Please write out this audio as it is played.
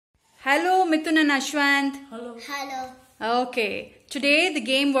Mithun and Ashwant. Hello. Hello. Okay, today the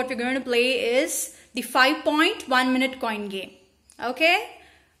game what we're going to play is the 5-point 1 minute coin game. Okay,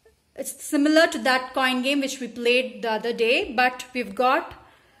 it's similar to that coin game which we played the other day, but we've got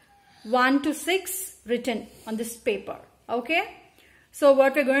 1 to 6 written on this paper. Okay, so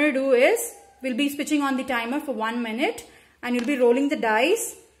what we're going to do is we'll be switching on the timer for 1 minute and you'll be rolling the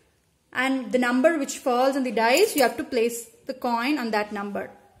dice, and the number which falls on the dice you have to place the coin on that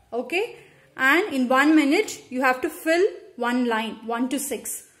number. Okay, and in 1 minute you have to fill one line 1 to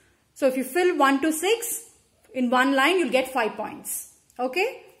 6. So if you fill 1 to 6 in one line, you'll get 5 points.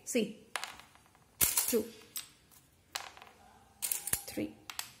 Okay, see, 2, 3,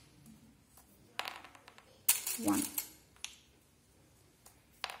 1,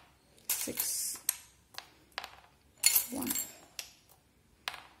 6, 1,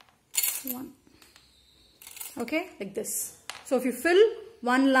 1. Okay, like this. So if you fill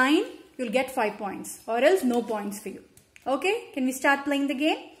one line, you'll get 5 points, or else no points for you. Okay, can we start playing the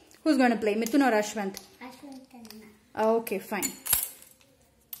game? Who's going to play, Mithun or Ashwant? Ashwant and Okay, fine.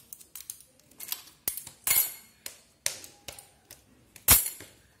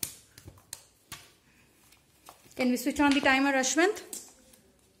 Can we switch on the timer, Ashwant?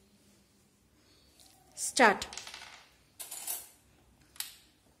 Start.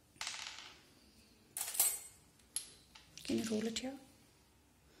 Can you roll it here?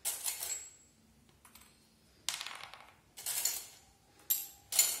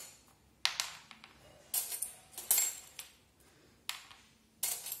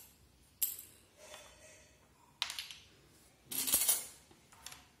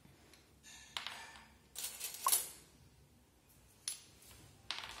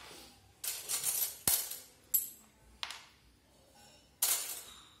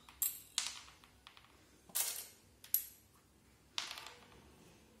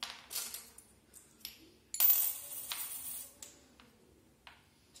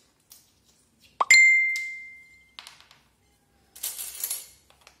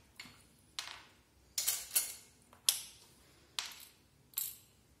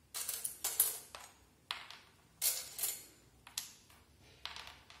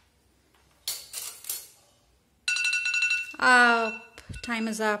 Up. Time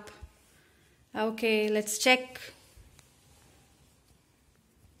is up. Okay, let's check.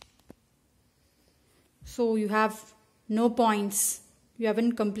 So you have no points. You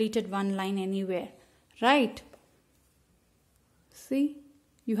haven't completed one line anywhere, right? See,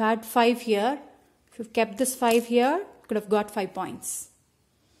 you had 5 here. If you've kept this 5 here, you could have got 5 points.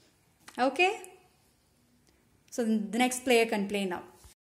 Okay? So the next player can play now.